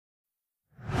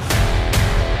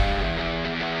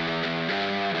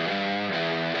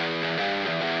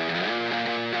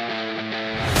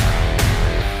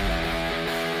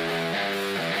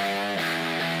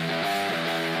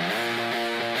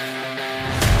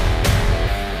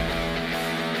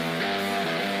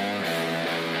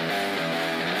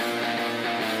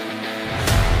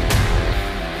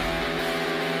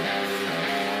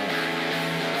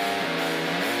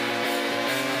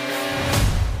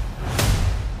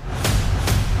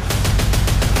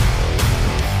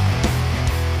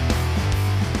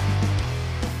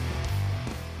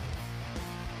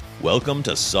Welcome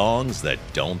to Songs That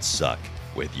Don't Suck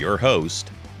with your host,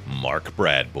 Mark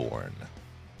Bradbourne.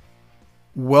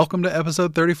 Welcome to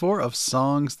episode 34 of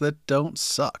Songs That Don't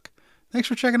Suck. Thanks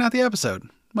for checking out the episode.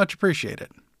 Much appreciated.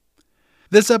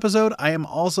 This episode, I am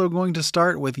also going to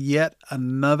start with yet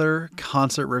another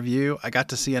concert review. I got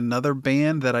to see another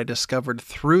band that I discovered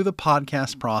through the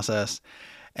podcast process,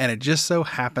 and it just so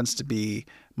happens to be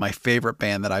my favorite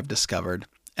band that I've discovered,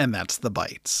 and that's the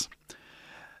Bites.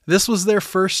 This was their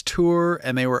first tour,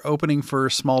 and they were opening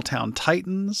for Small Town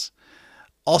Titans.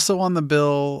 Also on the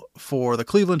bill for the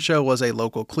Cleveland show was a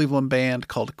local Cleveland band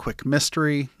called Quick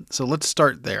Mystery. So let's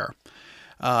start there.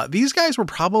 These guys were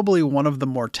probably one of the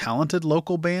more talented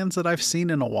local bands that I've seen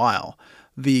in a while.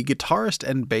 The guitarist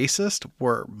and bassist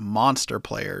were monster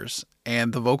players,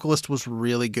 and the vocalist was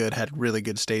really good, had really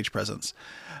good stage presence.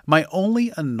 My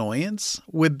only annoyance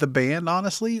with the band,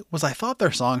 honestly, was I thought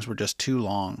their songs were just too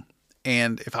long.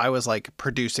 And if I was like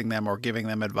producing them or giving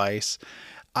them advice,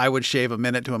 I would shave a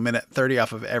minute to a minute 30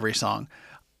 off of every song.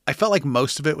 I felt like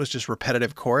most of it was just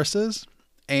repetitive choruses,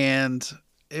 and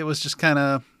it was just kind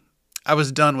of, I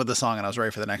was done with the song and I was ready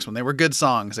for the next one. They were good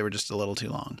songs. They were just a little too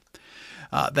long.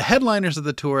 The headliners of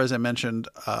the tour, as I mentioned,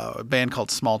 a band called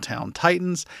Small Town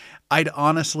Titans. I'd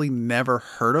honestly never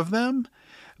heard of them,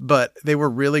 but they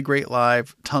were really great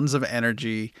live, tons of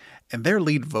energy, and their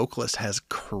lead vocalist has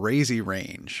crazy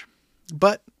range.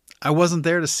 But I wasn't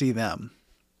there to see them.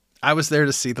 I was there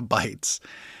to see the Bites,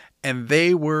 and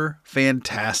they were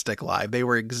fantastic live. They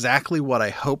were exactly what I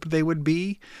hoped they would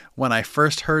be when I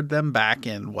first heard them back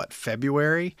in,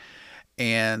 February,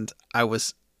 and I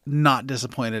was not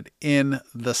disappointed in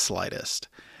the slightest.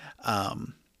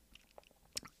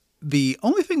 The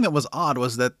only thing that was odd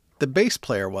was that the bass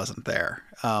player wasn't there.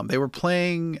 They were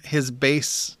playing his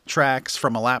bass tracks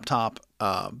from a laptop,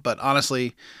 but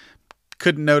honestly,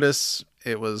 couldn't notice.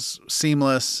 It was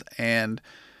seamless, and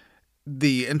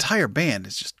the entire band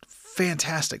is just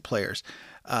fantastic players.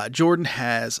 Jordan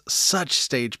has such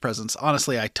stage presence.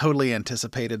 Honestly, I totally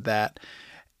anticipated that,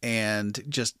 and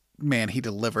just, man, he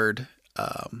delivered.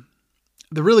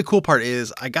 The really cool part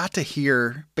is I got to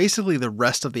hear basically the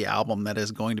rest of the album that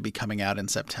is going to be coming out in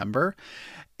September,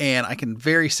 and I can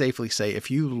very safely say if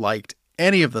you liked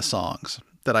any of the songs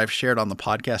that I've shared on the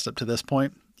podcast up to this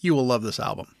point, you will love this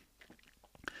album.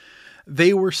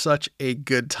 They were such a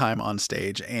good time on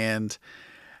stage, and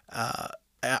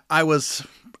I was,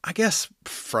 I guess,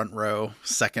 front row,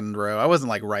 second row. I wasn't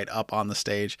like right up on the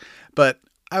stage, but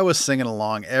I was singing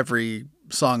along every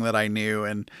song that I knew,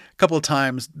 and a couple of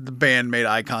times the band made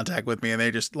eye contact with me, and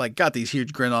they just like got these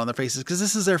huge grins on their faces because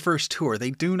this is their first tour.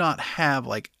 They do not have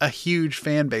like a huge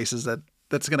fan base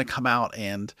that's going to come out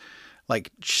and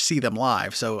like see them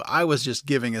live. So I was just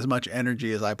giving as much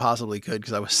energy as I possibly could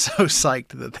because I was so psyched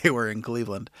that they were in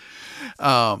Cleveland.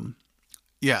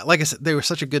 Yeah, like I said, they were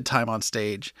such a good time on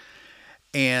stage.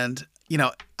 And,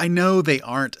 I know they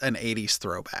aren't an 80s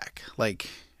throwback. Like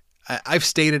I've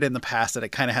stated in the past that it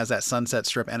kind of has that Sunset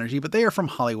Strip energy, but they are from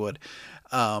Hollywood.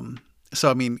 So,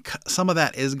 I mean, some of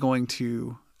that is going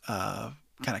to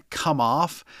kind of come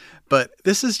off, but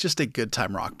this is just a good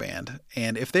time rock band.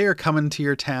 And if they are coming to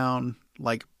your town,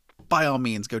 like, by all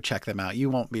means, go check them out. You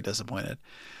won't be disappointed.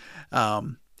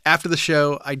 After the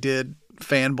show, I did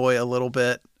fanboy a little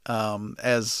bit,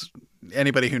 as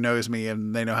anybody who knows me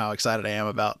and they know how excited I am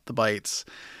about the Bites.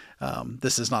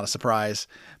 This is not a surprise,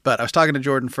 but I was talking to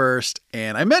Jordan first,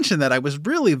 and I mentioned that I was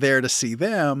really there to see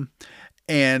them.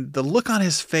 And the look on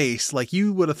his face, like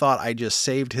you would have thought I just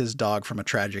saved his dog from a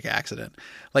tragic accident.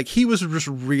 Like he was just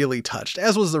really touched,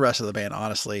 as was the rest of the band,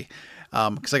 honestly.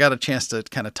 Because I got a chance to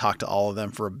kind of talk to all of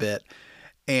them for a bit.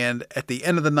 And at the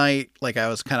end of the night, like I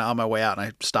was kind of on my way out, and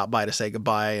I stopped by to say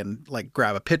goodbye and like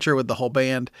grab a picture with the whole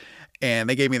band. And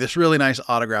they gave me this really nice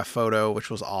autograph photo, which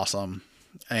was awesome.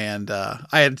 And I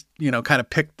had, kind of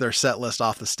picked their set list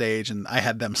off the stage, and I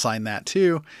had them sign that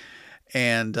too.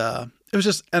 And it was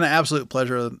just an absolute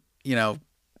pleasure,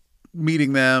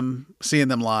 meeting them, seeing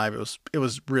them live. It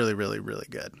was really, really, really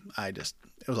good. It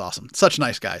was awesome. Such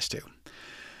nice guys too.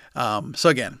 So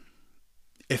again,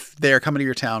 if they're coming to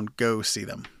your town, go see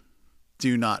them.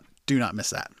 Do not miss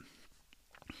that.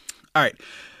 All right.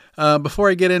 Before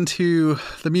I get into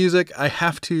the music, I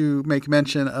have to make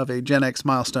mention of a Gen X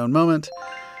milestone moment.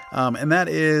 And that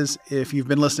is, if you've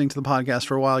been listening to the podcast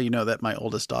for a while, you know that my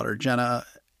oldest daughter, Jenna,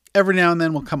 every now and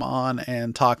then will come on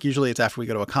and talk. Usually it's after we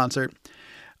go to a concert.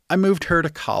 I moved her to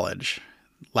college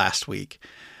last week.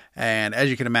 And as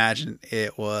you can imagine,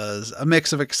 it was a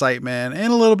mix of excitement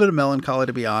and a little bit of melancholy,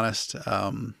 to be honest.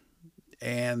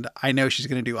 And I know she's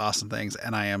going to do awesome things,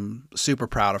 and I am super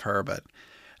proud of her, but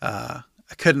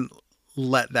I couldn't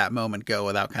let that moment go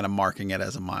without kind of marking it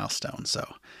as a milestone.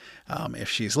 So if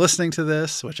she's listening to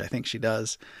this, which I think she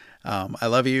does, I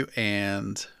love you,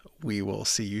 and we will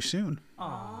see you soon.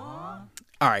 Aww.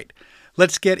 All right,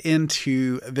 let's get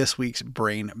into this week's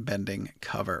brain-bending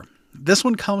cover. This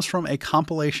one comes from a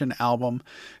compilation album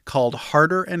called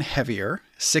Harder and Heavier,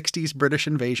 60s British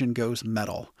Invasion Goes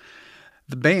Metal.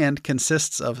 The band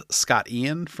consists of Scott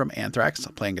Ian from Anthrax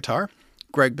playing guitar,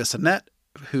 Greg Bissonette,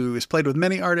 who has played with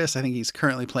many artists. I think he's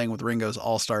currently playing with Ringo's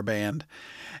All-Star Band,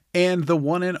 and the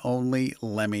one and only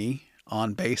Lemmy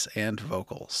on bass and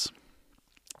vocals.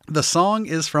 The song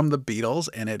is from the Beatles,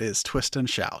 and it is Twist and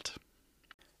Shout.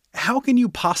 How can you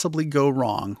possibly go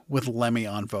wrong with Lemmy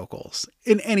on vocals?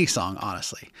 In any song,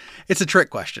 honestly. It's a trick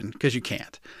question, because you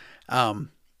can't.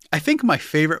 I think my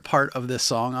favorite part of this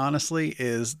song, honestly,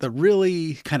 is the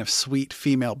really kind of sweet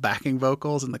female backing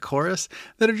vocals in the chorus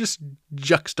that are just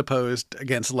juxtaposed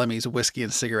against Lemmy's whiskey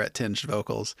and cigarette tinged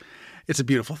vocals. It's a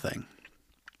beautiful thing.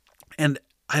 And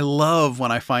I love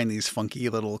when I find these funky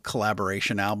little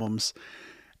collaboration albums,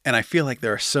 and I feel like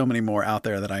there are so many more out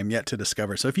there that I'm yet to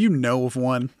discover. So if you know of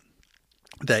one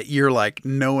that you're like,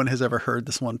 no one has ever heard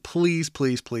this one, please,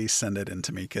 please, please send it in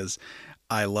to me, because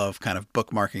I love kind of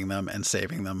bookmarking them and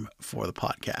saving them for the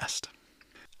podcast.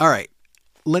 All right,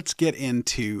 let's get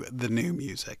into the new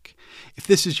music. If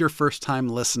this is your first time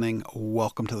listening,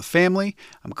 welcome to the family.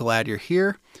 I'm glad you're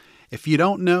here. If you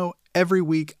don't know, every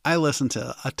week I listen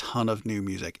to a ton of new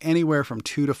music, anywhere from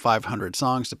 200 to 500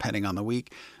 songs, depending on the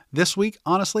week. This week,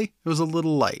 honestly, it was a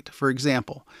little light. For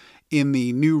example, in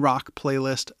the new rock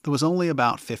playlist, there was only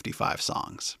about 55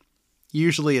 songs.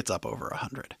 Usually it's up over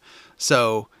 100.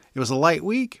 So it was a light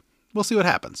week. We'll see what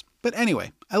happens. But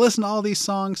anyway, I listen to all these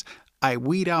songs. I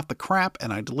weed out the crap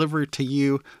and I deliver to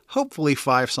you, hopefully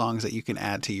 5 songs that you can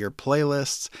add to your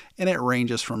playlists, and it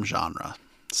ranges from genre.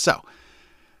 So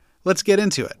let's get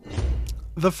into it.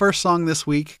 The first song this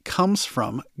week comes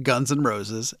from Guns N'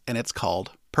 Roses, and it's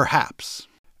called Perhaps.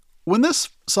 When this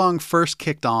song first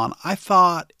kicked on, I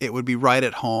thought it would be right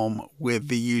at home with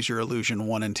the Use Your Illusion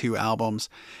 1 and 2 albums.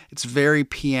 It's very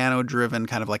piano-driven,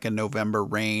 kind of like a November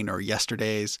Rain or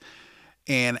Yesterdays.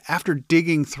 And after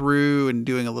digging through and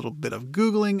doing a little bit of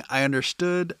Googling, I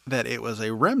understood that it was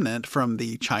a remnant from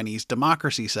the Chinese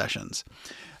Democracy Sessions.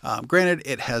 Granted,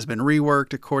 it has been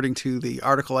reworked according to the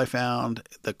article I found.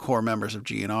 The core members of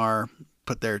GNR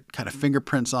put their kind of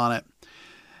fingerprints on it.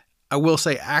 I will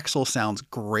say Axl sounds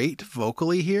great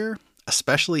vocally here,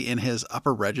 especially in his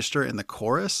upper register in the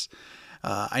chorus.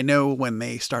 I know when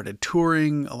they started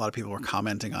touring, a lot of people were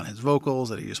commenting on his vocals,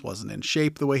 that he just wasn't in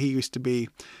shape the way he used to be.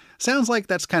 Sounds like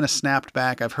that's kind of snapped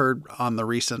back. I've heard on the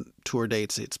recent tour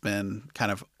dates it's been kind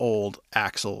of old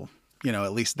Axl,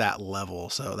 at least that level,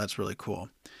 so that's really cool.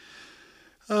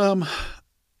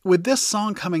 With this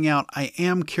song coming out, I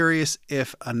am curious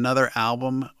if another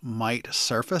album might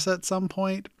surface at some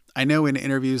point. I know in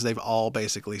interviews they've all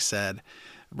basically said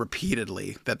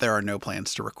repeatedly that there are no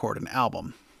plans to record an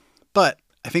album. But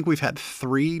I think we've had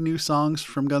 3 new songs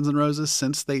from Guns N' Roses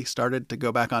since they started to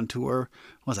go back on tour.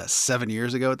 What was that, 7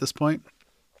 years ago at this point?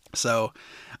 So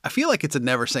I feel like it's a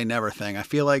never say never thing. I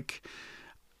feel like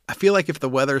if the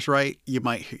weather's right, you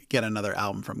might get another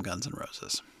album from Guns N'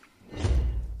 Roses.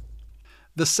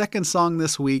 The second song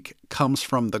this week comes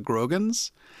from the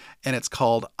Grogans, and it's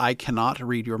called I Cannot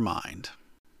Read Your Mind.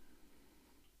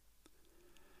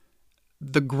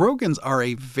 The Grogans are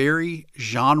a very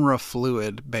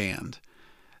genre-fluid band,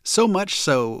 so much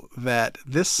so that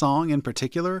this song in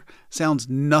particular sounds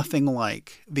nothing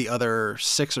like the other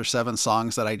 6 or 7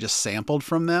 songs that I just sampled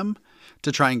from them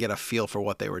to try and get a feel for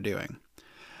what they were doing.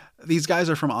 These guys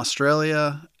are from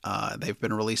Australia. They've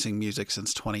been releasing music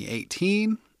since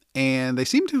 2018, and they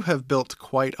seem to have built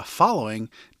quite a following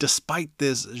despite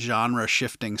this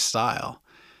genre-shifting style.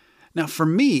 Now, for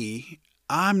me,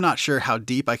 I'm not sure how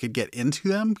deep I could get into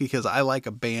them because I like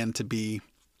a band to be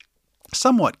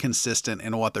somewhat consistent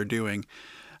in what they're doing.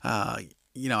 I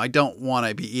don't want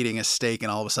to be eating a steak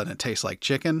and all of a sudden it tastes like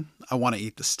chicken. I want to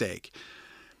eat the steak.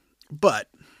 But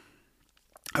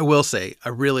I will say I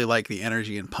really like the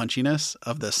energy and punchiness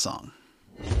of this song.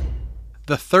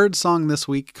 The third song this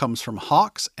week comes from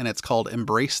Hawks, and it's called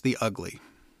Embrace the Ugly.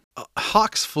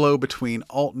 Hawks flow between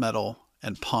alt metal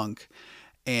and punk,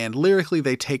 and lyrically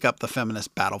they take up the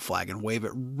feminist battle flag and wave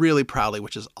it really proudly,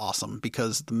 which is awesome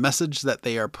because the message that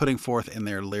they are putting forth in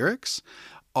their lyrics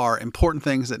are important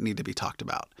things that need to be talked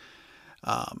about.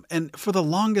 And for the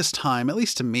longest time, at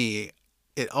least to me,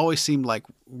 it always seemed like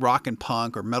rock and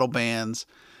punk or metal bands,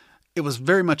 it was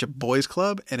very much a boys'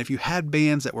 club. And if you had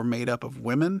bands that were made up of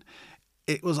women,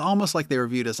 it was almost like they were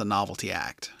viewed as a novelty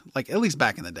act, like at least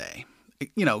back in the day.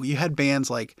 you had bands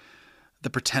like The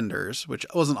Pretenders, which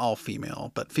wasn't all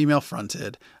female, but female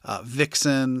fronted.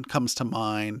 Vixen comes to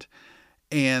mind.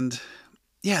 And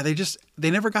yeah,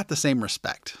 they never got the same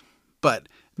respect. But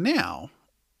now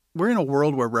we're in a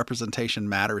world where representation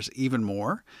matters even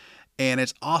more. And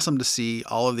it's awesome to see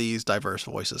all of these diverse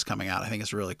voices coming out. I think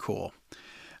it's really cool.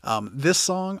 This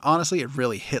song, honestly, it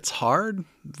really hits hard.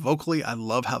 Vocally, I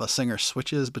love how the singer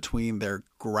switches between their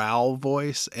growl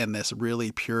voice and this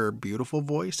really pure, beautiful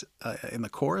voice in the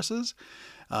choruses.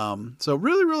 So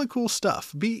really, really cool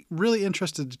stuff. Be really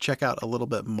interested to check out a little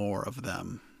bit more of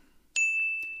them.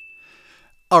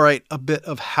 All right, a bit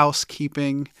of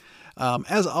housekeeping.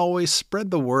 As always,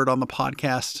 spread the word on the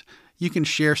podcast. You can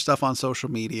share stuff on social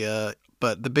media,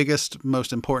 but the biggest,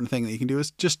 most important thing that you can do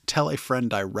is just tell a friend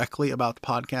directly about the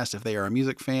podcast if they are a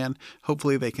music fan.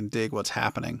 Hopefully they can dig what's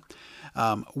happening.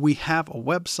 We have a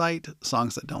website,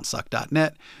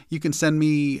 songsthatdon'tsuck.net. You can send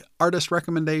me artist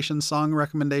recommendations, song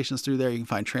recommendations through there. You can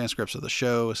find transcripts of the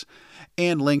shows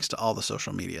and links to all the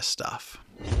social media stuff.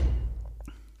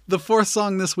 The fourth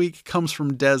song this week comes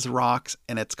from Des Rocks,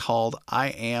 and it's called I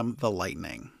Am the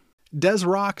Lightning. Des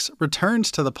Rocks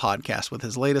returns to the podcast with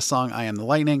his latest song, I Am the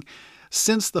Lightning.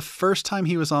 Since the first time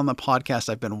he was on the podcast,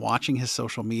 I've been watching his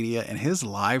social media, and his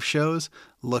live shows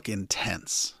look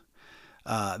intense.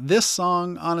 This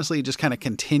song, honestly, just kind of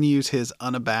continues his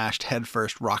unabashed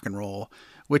headfirst rock and roll,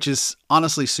 which is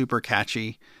honestly super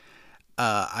catchy.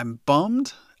 I'm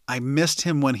bummed. I missed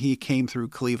him when he came through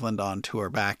Cleveland on tour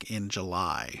back in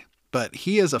July, but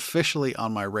he is officially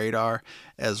on my radar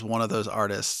as one of those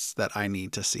artists that I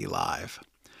need to see live.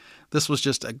 This was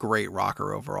just a great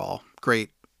rocker overall.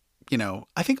 Great,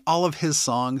 I think all of his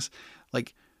songs,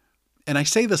 and I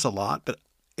say this a lot, but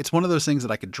it's one of those things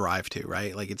that I could drive to,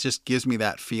 right? It just gives me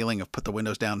that feeling of put the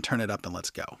windows down, turn it up, and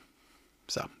let's go.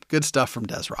 So good stuff from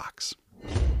Des Rocks.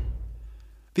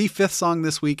 The fifth song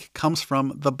this week comes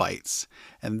from The Bites,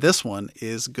 and this one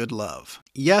is Good Love.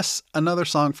 Yes, another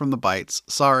song from The Bites.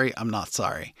 Sorry, I'm not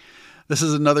sorry. This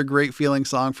is another great feeling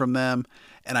song from them,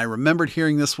 and I remembered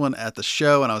hearing this one at the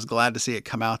show, and I was glad to see it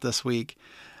come out this week.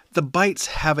 The Bites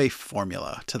have a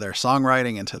formula to their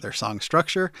songwriting and to their song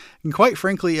structure, and quite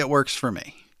frankly, it works for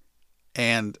me.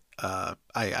 And I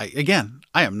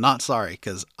am not sorry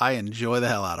because I enjoy the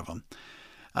hell out of them.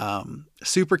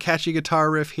 Super catchy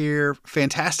guitar riff here,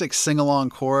 fantastic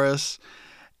sing-along chorus,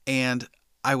 and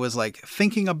I was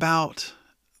thinking about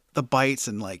the Bites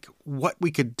and what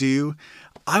we could do.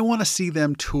 I want to see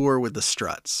them tour with the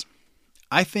Struts.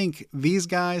 I think these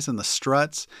guys and the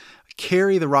Struts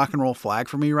carry the rock and roll flag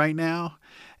for me right now,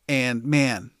 and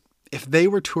man, if they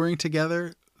were touring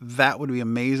together, that would be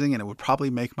amazing, and it would probably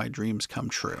make my dreams come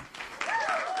true.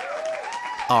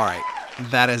 All right,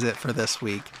 that is it for this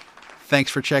week. Thanks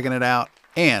for checking it out,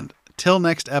 and till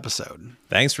next episode.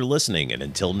 Thanks for listening, and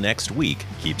until next week,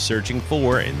 keep searching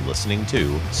for and listening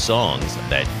to songs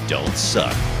that don't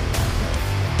suck.